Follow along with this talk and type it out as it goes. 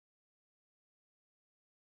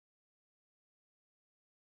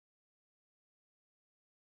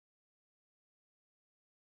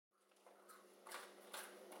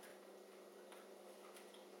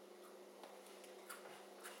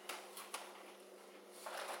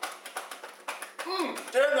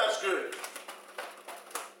Damn, that's good.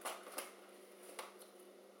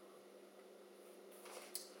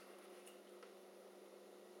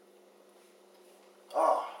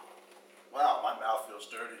 Oh, wow, my mouth feels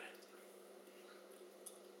dirty.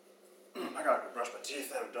 I gotta go brush my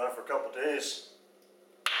teeth. I haven't done it for a couple days.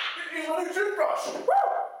 Use my new toothbrush. Woo!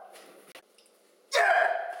 Yeah!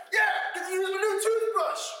 Get to use my new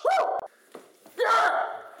toothbrush. Woo! Yeah!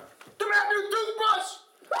 Give me that new toothbrush.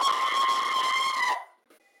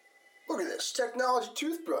 Look at this technology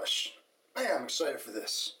toothbrush. Man, I'm excited for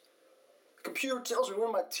this. The computer tells me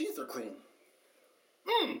when my teeth are clean.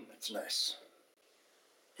 That's nice.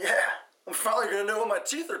 Yeah, I'm finally gonna know when my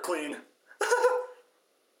teeth are clean. I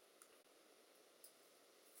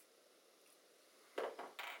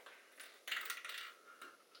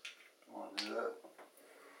don't want to do that.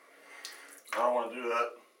 I don't want to do that.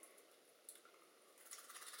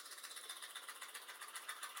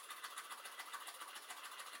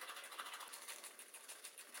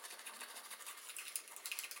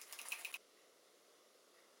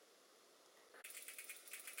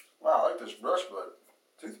 Wow, I like this brush, but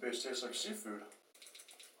toothpaste tastes like seafood.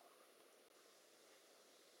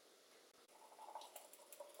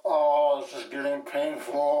 Oh, this is getting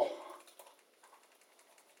painful.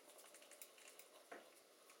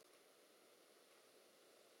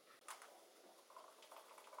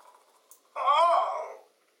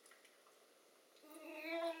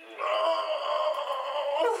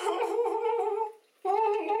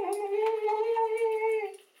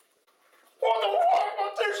 What the fuck? My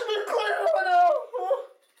teeth should be clear right now.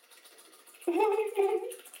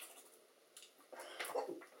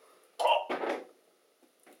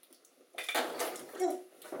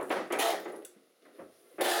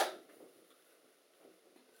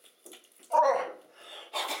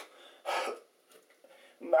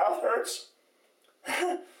 Mouth hurts.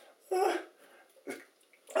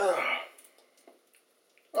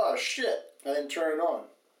 Oh shit, I didn't turn it on.